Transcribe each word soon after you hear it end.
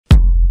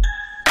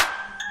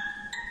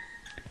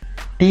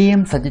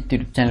tmsachith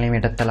YouTube channel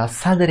එකට තලා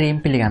සාදරයෙන්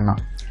පිළිගන්නවා.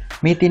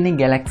 මේ තියෙන්නේ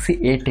Galaxy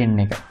A10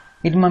 එක.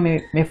 ඉතින් මම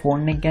මේ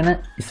ෆෝන් එක ගැන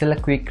ඉස්සෙල්ලා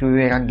quick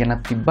review එකක්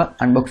ගෙනත් තිබ්බා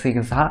unboxing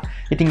එක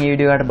සහ ඉතින් මේ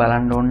වීඩියෝ එකට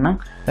බලන්න ඕන නම්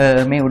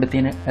මේ උඩ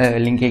තියෙන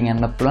link එකෙන්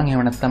යන්නත් පුළුවන්.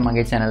 එහෙම නැත්නම්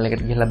මගේ channel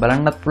එකට ගිහලා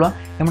බලන්නත් පුළුවන්.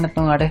 එහෙම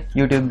නැත්නම් ඔයාලට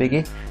YouTube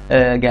එකේ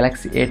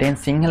Galaxy A10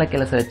 සිංහල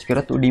කියලා search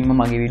කරොත් උඩින්ම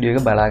මගේ වීඩියෝ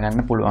එක බලා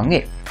ගන්න පුළුවන්.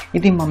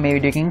 ඉතින් මම මේ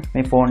වීඩියෝ එකෙන්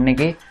මේ ෆෝන්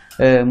එකේ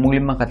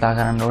මුලින්ම කතා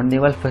කරන්න ඕන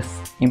දේවල්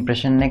first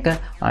impression එක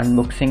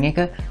unboxing එක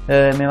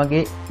මේ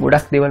වගේ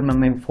ගොඩක් දේවල් මම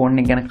මේ ෆෝන්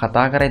එක ගැන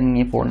කතා කරගෙන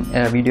මේ ෆෝන්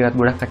වීඩියෝ එකත්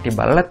ගොඩක් කට්ටිය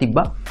බලලා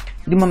තිබ්බා.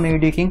 ඉතින් මම මේ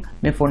වීඩියෝ එකෙන්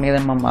මේ ෆෝන් එක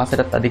දැන් මම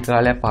මාසෙටත් අධික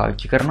කාලයක්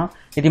පාවිච්චි කරනවා.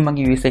 ඉතින්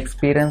මගේ user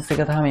experience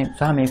එක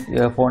සහ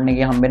මේ ෆෝන්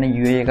එකේ හම්බෙන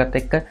UI එකත්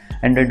එක්ක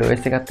Android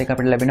OS එකත් එක්ක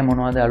අපිට ලැබෙන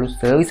මොනවද අලුත්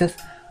services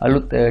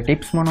අලුත්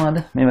tips මොනවද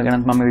මේව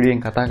ගැනත් මම වීඩියෝ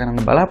එකෙන් කතා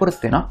කරන්න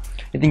බලාපොරොත්තු වෙනවා.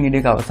 ඉතින්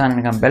වීඩියෝ එක අවසාන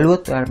වෙනකම්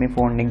බැලුවොත් ඔයාලා මේ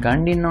ෆෝන් එක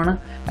ගන්න ඉන්නවනම්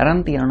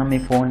අරන් තියනවා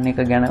මේ ෆෝන්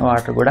එක ගැන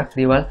ඔයාලට ගොඩක්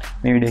දේවල්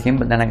මේ වීඩියෝ එකෙන්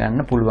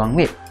දැනගන්න පුළුවන්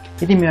වෙයි.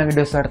 ඉතින් මේ වගේ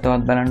වීඩියෝස් වලට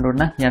තවත් බලන්න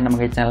ඕන නම් යන්න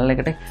මගේ channel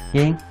එකට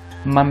ගිහින්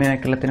මම මේ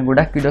කරලා තියෙන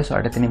ගොඩක් වීඩියෝස්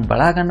වලට එතනින්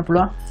බලා ගන්න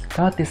පුළුවන්.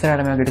 තවත්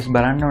ඉස්සරහට මේ වීඩියෝස්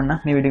බලන්න ඕන නම්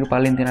මේ වීඩියෝ එක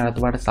පළවෙනි තියෙන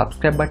රතු පාට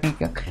subscribe button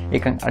එක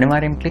ඒක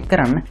අනිවාර්යෙන් click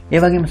කරන්න. ඒ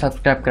වගේම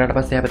subscribe කරාට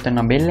පස්සේ අපිට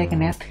තියෙන bell එක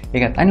නේත්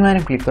ඒකත්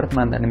අනිවාර්යෙන් click කරොත්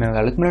මම දන්නේ මේ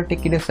අලුත් මෙලොට්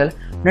එක ඉදසල්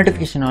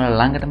notification වල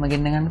ළඟටම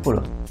ගෙන්න ගන්න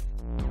පුළුවන්.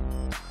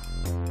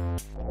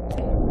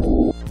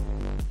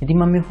 ඉතින්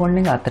මම මේ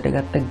ෆෝන් එක අතට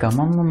ගත්ත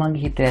ගමන්ම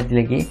මගේ හිත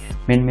ඇදලා ගියේ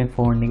මෙන්න මේ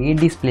ෆෝන් එකේ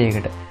ඩිස්ප්ලේ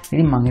එකට.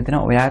 ඉතින් මම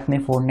හිතනවා ඔයාත්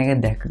මේ ෆෝන් එක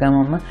දැක්ක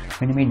ගමන්ම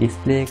මෙන්න මේ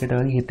ඩිස්ප්ලේ එකට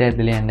වගේ හිත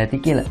ඇදලා යන්න ඇති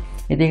කියලා.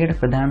 ඉතින් ඒකට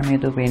ප්‍රධාන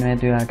හේතුව පේනවා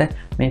ඇති ඔයාලට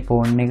මේ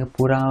ෆෝන් එක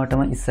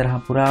පුරාවටම ඉස්සරහා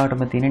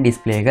පුරාවටම තියෙන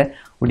ඩිස්ප්ලේ එක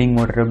උඩින්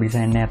wardrobe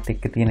design එකත්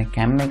එක්ක තියෙන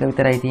cam එක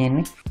විතරයි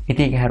තියෙන්නේ.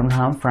 ඉතින් ඒක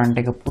හැරුණාම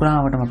front එක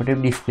පුරාවටම අපිට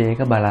ඩිස්ප්ලේ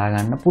එක බලා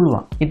ගන්න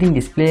පුළුවන්. ඉතින්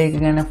ඩිස්ප්ලේ එක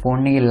ගැන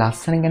ෆෝන් එකේ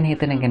ලස්සන ගැන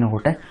හිතන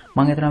කෙනෙකුට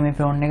මම හිතනවා මේ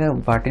ෆෝන් එක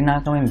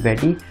වටිනාකමෙන්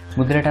වැඩි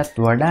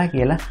මුදලටත් වඩා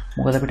කියලා.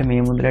 මොකද අපිට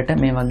මේ මුදලට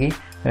මේ වගේ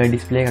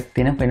ඩිස්ප්ලේ එකක්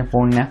තියෙන වෙන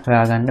ෆෝන් එකක්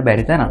හොයාගන්න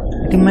බැරි තරම්.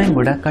 ඉතින් මම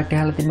ගොඩක් කට්ටිය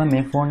අහලා තිබ්බා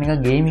මේ ෆෝන්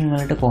එක ගේමින්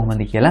වලට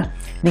කොහොමද කියලා.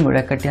 ඉතින්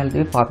ගොඩක් කට්ටිය අහලා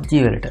තිබ්බේ PUBG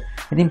වලට.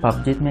 ඉතින්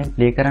PUBG එකත් මේක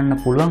ප්ලේ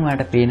කරන්න පුළුවන්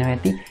ඔයාලට පේනවා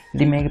ඇති.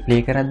 ඉතින් මේක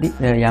ප්ලේ කරද්දි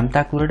යම්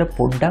තාක් දුරට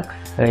පොඩ්ඩක්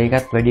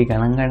ඒකත් වැඩි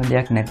ගණන් ගන්න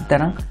දෙයක් නැති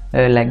තරම්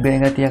ලැග්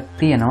වෙන ගතියක්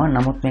තියෙනවා.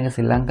 නමුත් මේක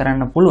සෙල්ලම්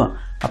කරන්න පුළුවන්.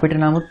 අපිට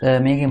නමුත්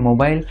මේකේ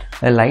මොබයිල්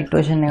ලයිට්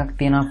version එකක්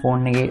තියෙනවා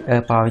ෆෝන්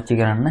එකේ පාවිච්චි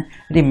කරන්න.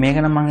 ඉතින්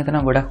මේක නම් මම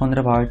හිතනවා ගොඩක්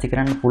හොඳට පාවිච්චි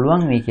කරන්න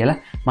පුළුවන් වෙයි කියලා.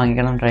 මම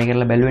ඒක නම් try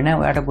කරලා බැලුවේ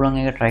නැහැ. ඔයාලට පුළුවන්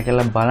ඒක try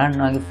කරලා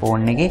බලන්න වගේ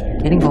ෆෝන් එකේ.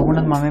 ඉතින්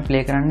කොහොමද මම මේ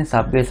play කරන්නේ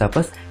Subway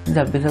Surfers. ඉතින්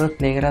Subway Surfers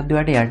play කරද්දී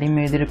ඔයාලට යටින්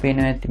මේ විදිහට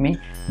පේනවා ඇති මේ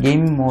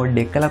gaming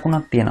mode එක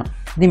ලකුණක් තියෙනවා.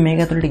 ඉතින් මේක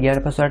ඇතුළට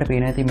ගියාට පස්සේ ඔයාලට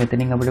පේනවා ඇති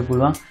මෙතනින් අපිට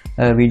පුළුවන්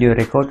වීඩියෝ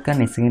රෙකෝඩ්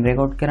කරන්න, ස්ක්‍රීන්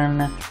රෙකෝඩ්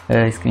කරන්න,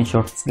 ස්ක්‍රීන්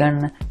ෂොට්ස්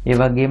ගන්න. ඒ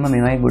වගේම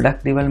මේ වගේ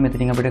ගොඩක් දේවල්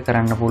මෙතනින් අපිට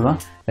කරන්න පුළුවන්.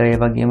 ඒ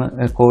වගේම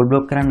කෝඩ්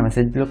බ්ලොක් කරන්න,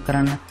 මෙසේජ් බ්ලොක්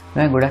කරන්න.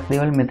 මේ ගොඩක්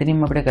දේවල්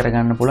මෙතනින්ම අපිට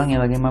කරගන්න පුළුවන්.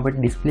 ඒ වගේම අපිට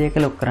ඩිස්ප්ලේ එක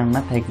ලොක්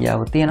කරන්නත්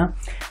හැකියාව තියෙනවා.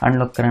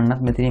 අන්ලොක්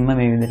කරන්නත් මෙතනින්ම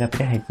මේ විදිහට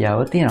අපිට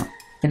හැකියාව තියෙනවා.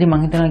 ඉතින්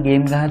මම හිතනවා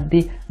ගේම්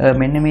ගහද්දී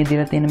මෙන්න මේ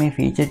දීලා තියෙන මේ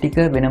ෆීචර් ටික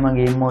වෙනම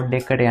ගේම් මෝඩ්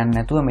එකකට යන්නේ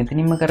නැතුව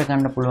මෙතනින්ම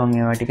කරගන්න පුළුවන්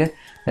ඒවා ටික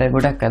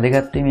ගොඩක්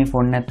වැදගත් මේ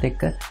ෆෝන් එකත්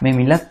එක්ක මේ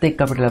මිලත්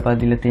එක්ක අපිට ලබා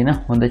දීලා තියෙන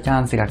හොඳ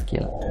chance එකක්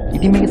කියලා.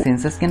 ඉතින් මේකේ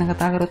sensors ගැන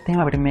කතා කරොත්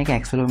එහෙනම් අපිට මේකේ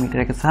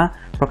accelerometer එක සහ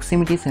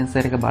proximity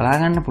sensor එක බලා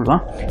ගන්න පුළුවන්.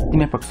 ඉතින්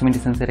මේ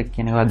proximity sensor එක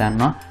කියන ඒවා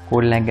දන්නවා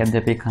call lag එකක්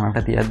අපි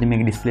කනට තියද්දි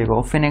මේක display එක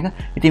off වෙන එක.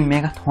 ඉතින්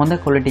මේකත් හොඳ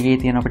quality එකේ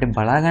තියෙන අපිට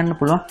බලා ගන්න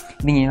පුළුවන්.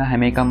 ඉතින් ඒවා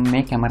හැම එකම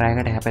මේ කැමරා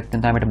එකට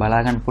හැපැත්තෙන් තමයි අපිට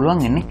බලා ගන්න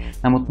පුළුවන් වෙන්නේ.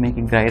 නමුත්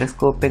මේකේ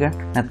gyroscope එක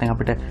නැත්නම්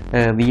අපිට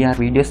VR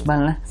videos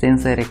බලන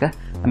sensor එක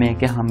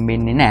මේකේ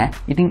හම්බෙන්නේ නැහැ.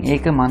 ඉතින්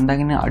ඒක මන්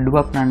දකින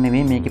අඩුවක් නන්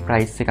නෙවෙයි මේකේ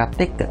price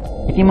එකත් එක්ක.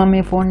 ඉතින් මම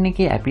මේ ෆෝන්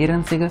එකේ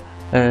appearance එක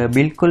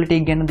build quality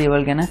ගැන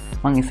දේවල් ගැන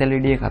මම ඉස්සෙල්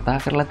වීඩියෝ කතා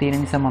කරලා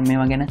තියෙන නිසා මම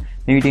මේවා ගැන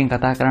මේ වීඩියෝෙන්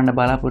කතා කරන්න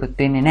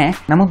බලාපොරොත්තු වෙන්නේ නැහැ.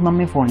 නමුත් මම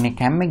මේ ෆෝන් එකේ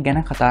cam එක ගැන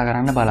කතා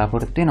කරන්න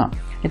බලාපොරොත්තු වෙනවා.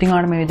 ඉතින්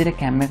ඔයාලට මේ විදිහට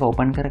cam එක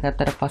open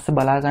කරගත්තට පස්සේ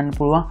බලා ගන්න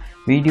පුළුවන්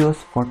videos,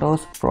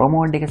 photos, pro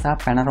mode එක සහ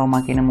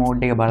panorama කියන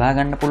mode එක බලා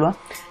ගන්න පුළුවන්.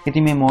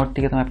 ඉතින් මේ mode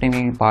ටික තමයි අපිට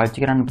මේක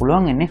පාවිච්චි කරන්න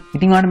පුළුවන් වෙන්නේ.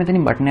 ඉතින් ඔයාලට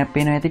මෙතනින් button එකක්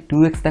පේනවා ඇති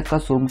 2x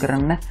දක්වා zoom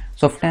කරන්න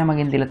software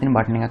මගින් දීලා තියෙන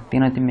button එකක්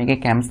තියෙනවා. ඉතින් මේකේ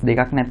cams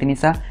දෙකක් නැති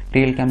නිසා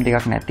real cam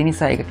දෙකක් නැති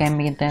නිසා එක cam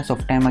එකකින් තමයි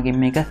software මගින්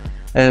මේක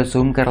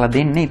zoom කරලා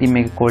දෙන්නේ. ඉතින්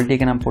මේක quality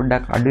එක නම්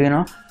පොඩ්ඩක් අඩු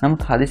වෙනවා.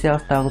 නමුත් හදිසි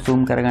අවස්ථාවක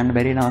zoom කරගන්න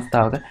බැරි වෙන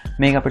අවස්ථාවක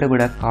මේක අපිට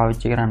ගොඩක්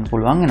පාවිච්චි කරන්න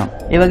පුළුවන් වෙනවා.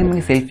 ඒ වගේම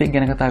මේකේ selfie එක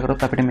ගැන කතා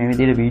කරොත් අපිට මේ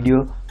විදිහට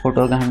වීඩියෝ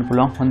ෆොටෝ ගන්න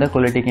පුළුවන් හොඳ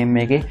quality එකකින්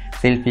මේකේ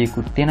selfie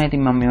එකකුත් තියෙනවා.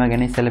 ඉතින් මම මේවා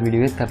ගැන ඉස්සෙල්ලා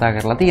වීඩියෝ එකක් කතා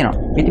කරලා තියෙනවා.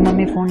 ඉතින්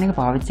මම මේ ෆෝන් එක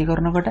පාවිච්චි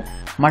කරනකොට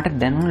මට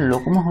දැනුණ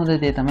ලොකුම හොඳ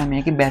දේ තමයි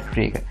මේකේ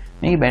බැටරි එක.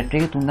 මේකේ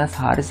බැටරි එක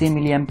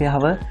 3400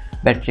 mAh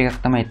බැටරි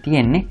එකක් තමයි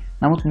තියෙන්නේ.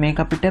 නමුත්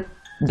මේක අපිට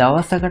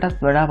දවසකටත්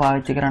වඩා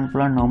පාවිච්චි කරන්න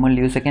පුළුවන් normal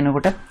user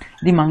කෙනෙකුට.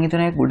 ඉතින් මම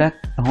හිතනවා ඒක ගොඩක්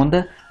හොඳ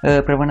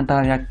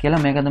ප්‍රවණතාවයක්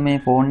කියලා. මේකද මේ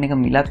ෆෝන් එක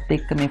මිලත්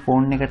එක්ක මේ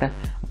ෆෝන් එකට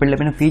අපිට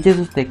ලැබෙන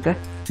ෆීචර්ස් එක්ක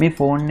මේ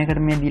ෆෝන්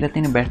එකට මේ දීලා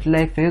තියෙන බැටරි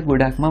ලයිෆ් එක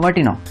ගොඩක්ම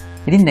වටිනවා.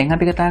 ඉතින් දැන්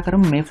අපි කතා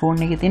කරමු මේ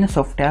ෆෝන් එකේ තියෙන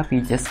software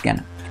features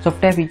ගැන.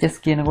 software features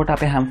කියනකොට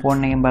අපේ හැම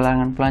ෆෝන් එකෙන් බලා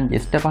ගන්න පුළුවන්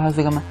ජෙස්ට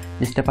පහසුකම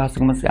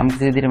යම්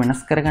කිසි විදිහට වෙනස්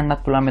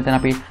කරගන්නත් පුළුවන් මෙතන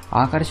අපි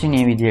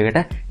ආකර්ෂණීය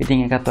විදිහකට.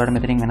 ඉතින් ඒකත් වඩා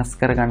මෙතනින් වෙනස්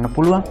කරගන්න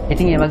පුළුවන්.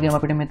 ඉතින් ඒ වගේම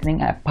අපිට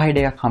මෙතනින් app hide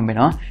එකක් හම්බ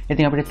වෙනවා.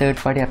 ඉතින් අපිට third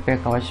party app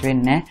එකක් අවශ්‍ය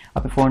වෙන්නේ නැහැ.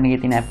 අපි ෆෝන්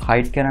එකේ තියෙන app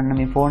hide කරන්න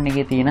මේ ෆෝන්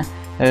එකේ තියෙන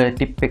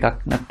ටිප්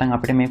එකක් නැත්නම්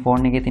අපිට මේ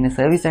ෆෝන් එකේ තියෙන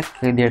සර්විස් එකක්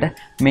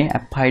විදිහට මේ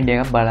app hide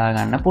එකක් බලා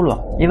ගන්න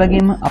පුළුවන්. ඒ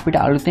වගේම අපිට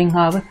අලුතෙන්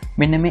ආව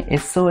මෙන්න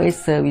මේ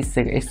SOS සර්විස්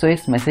එක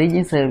SOS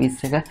messaging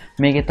සර්විස් එක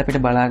මේකෙත් අපිට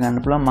බලා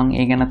ගන්න පුළුවන්. මම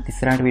ඒ ගැනත්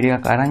ඉස්සරහට වීඩියෝ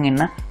එකක් අරන්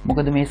එන්න.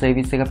 මොකද මේ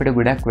සර්විස් එක අපිට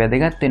ගොඩක්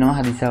වැදගත් වෙනවා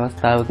හදිසි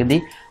අවස්ථාවකදී.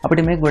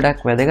 අපිට මේක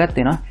ගොඩක් වැදගත්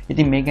වෙනවා.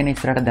 ඉතින් මේ ගැන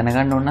ඉස්සරහට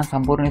දැනගන්න ඕන නම්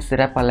සම්පූර්ණ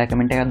ඉස්සරහ පල්ලා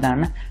කමෙන්ට් එකක්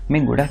දාන්න.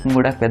 මේ ගොඩක්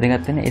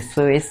වැදගත් වෙන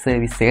SOS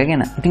සර්විස් එක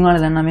ගැන. ඉතින්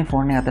ඔයාලා දන්නා මේ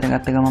ෆෝන් එක අතට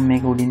ගත්ත ගමන්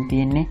මේක උඩින්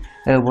තියෙන්නේ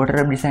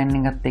water design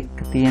එකත් එක්ක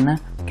තියෙන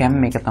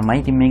කැම් එක තමයි.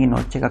 ඉතින් මේකේ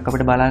notch එකක්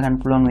අපිට බලා ගන්න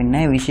පුළුවන් වෙන්නේ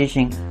නැහැ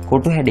විශේෂයෙන්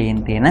කොටු හැඩයෙන්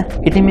තියෙන.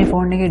 ඉතින් මේ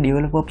ෆෝන් එකේ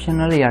develop option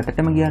වල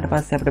යටටම ගියාට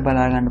පස්සේ අපිට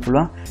බලා ගන්න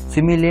පුළුවන්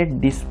simulate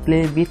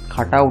display with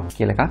cutout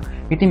කියලා එකක්.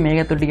 ඉතින්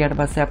මේක ඇතුළට ගියාට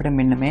පස්සේ අපිට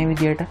මෙන්න මේ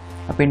විදිහට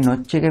අපේ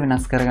notch එක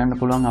වෙනස් කරගන්න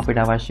පුළුවන්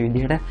අපිට අවශ්‍ය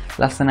විදිහට.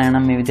 ලස්සනයි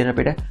නම් මේ විදිහට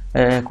අපිට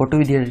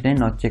කොටු විදිහට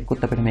notch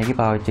එකකුත් අපිට මේකේ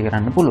පාවිච්චි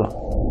කරන්න පුළුවන්.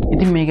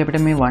 ඉතින් මේක අපිට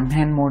මේ one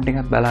hand mode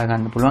එකක් බලා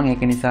ගන්න පුළුවන්.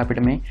 ඒක නිසා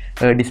අපිට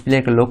මේ display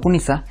එක ලොකු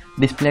නිසා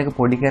display එක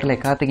පොඩි කරලා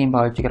එක අතකින්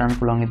පාවිච්චි කරන්න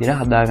පුළුවන්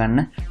විදිහට හදාගන්න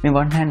මේ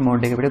one hand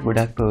mode එක අපිට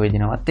ගොඩක්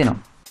ප්‍රයෝජනවත් වෙනවා.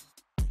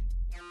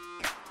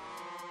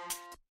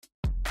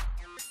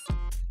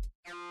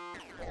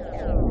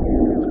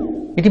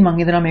 ඉතින් මම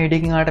හිතනවා මේ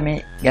වීඩියෝ එකකින් ආට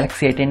මේ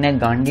Galaxy A10 එක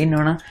ගන්න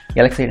ඉන්නවනම්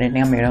Galaxy A10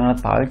 එක මේ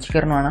වෙලාවට පාවිච්චි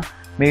කරනවා නම්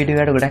මේ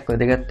වීඩියෝ එකට ගොඩක්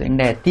වැදගත්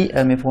වෙන්න ඇති.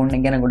 මේ ෆෝන්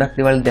එක ගැන ගොඩක්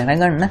දේවල්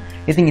දැනගන්න.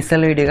 ඉතින්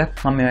ඉස්සෙල්ලා වීඩියෝ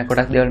එකක් මම මේ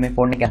ගොඩක් දේවල් මේ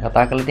ෆෝන් එක ගැන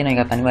කතා කරලා තියෙනවා.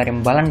 ඒකත්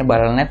අනිවාර්යෙන්ම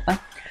බලලා නැත්නම්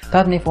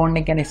තාත් මේ ෆෝන්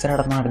එක ගැන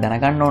ඉස්සරහට මොනවද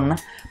දැනගන්න ඕන නම්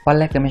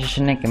පල්ලෙහා කමෙන්ට්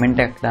සෙක්ෂන් එකේ කමෙන්ට්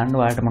එකක් දාන්න.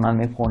 ඔයාලට මොනවද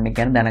මේ ෆෝන් එක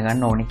ගැන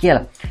දැනගන්න ඕනේ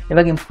කියලා. ඒ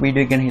වගේම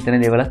වීඩියෝ එක ගැන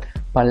හිතන දේවල්ත්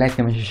පල්ලෙහා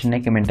කමෙන්ට් සෙක්ෂන්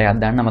එකේ කමෙන්ට් එකක්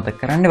දාන්න අමතක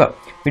කරන්න එපා.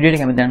 වීඩියෝ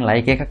එක කැමති නම්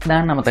ලයික් එකක්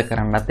දාන්න අමතක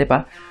කරන්නත්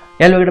එපා.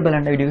 යාළුවෙකුට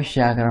බලන්න වීඩියෝ එක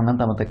ෂෙයා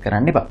කරන්නත් අමතක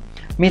කරන්න එපා.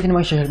 මේ තියෙන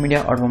මගේ සෝෂල්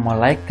මීඩියා ඔයාලම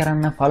ලයික්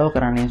කරන්න, ෆලෝ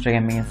කරන්න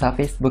Instagram එකෙන් සහ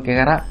Facebook එක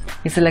කරා.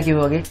 ඉස්සෙල්ලා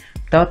කිව්වා වගේ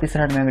තවත්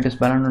ඉස්සරහට මේ වීඩියෝස්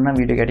බලන්න ඕන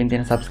නම් වීඩියෝ එකටින්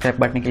තියෙන subscribe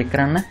button එක click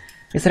කරන්න.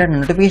 ඉස්සරහට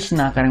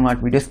notification ආකාරයෙන්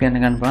වාට වීඩියෝස්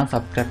ගන්න පුළුවන්.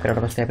 subscribe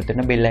කරලා පස්සේ අපිට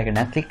තියෙන bell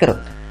icon එක click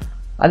කරොත්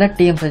අද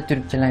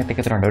tmsachith channel එකට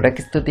එකතු වෙනවා.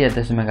 ගොඩක් ස්තුතියි.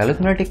 අද සමග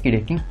අලුත්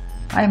වීඩියෝ එකකින්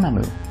ආයෙ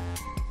මම